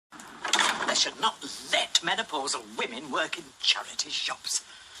should not let menopausal women work in charity shops.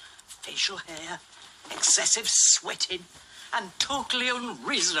 Facial hair, excessive sweating, and totally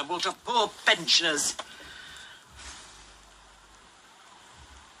unreasonable to poor pensioners.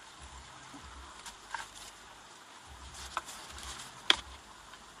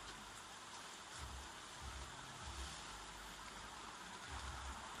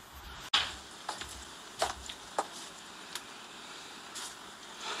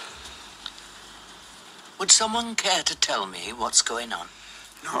 Would someone care to tell me what's going on?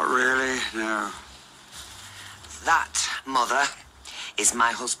 Not really, no. That, Mother, is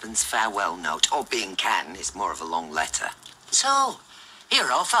my husband's farewell note. Or being can, it's more of a long letter. So,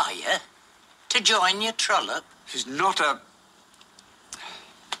 you're off, are you? To join your trollop? She's not a...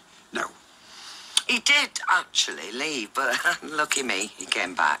 No. He did actually leave, but lucky me, he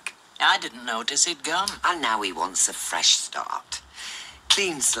came back. I didn't notice he'd gone. And now he wants a fresh start.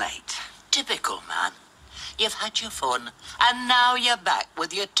 Clean slate. Typical man. You've had your fun, and now you're back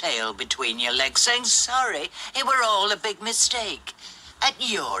with your tail between your legs saying sorry, it were all a big mistake. At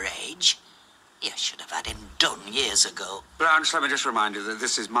your age, you should have had him done years ago. Blanche, let me just remind you that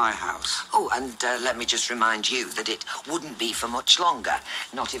this is my house. Oh, and let me just remind you that it wouldn't be for much longer.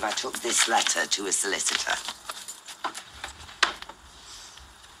 Not if I took this letter to a solicitor.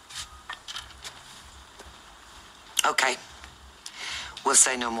 Okay. We'll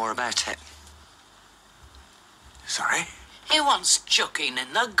say no more about it. Sorry? He wants chucking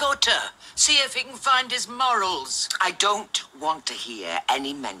in the gutter. See if he can find his morals. I don't want to hear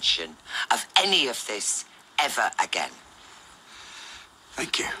any mention of any of this ever again.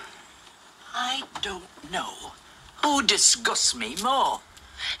 Thank you. I don't know who disgusts me more,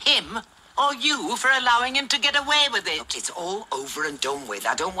 him or you for allowing him to get away with it. Look, it's all over and done with.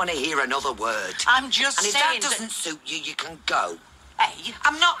 I don't want to hear another word. I'm just and if saying that doesn't suit you, you can go. Hey,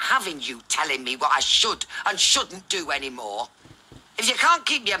 I'm not having you telling me what I should and shouldn't do anymore. If you can't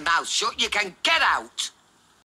keep your mouth shut, you can get out.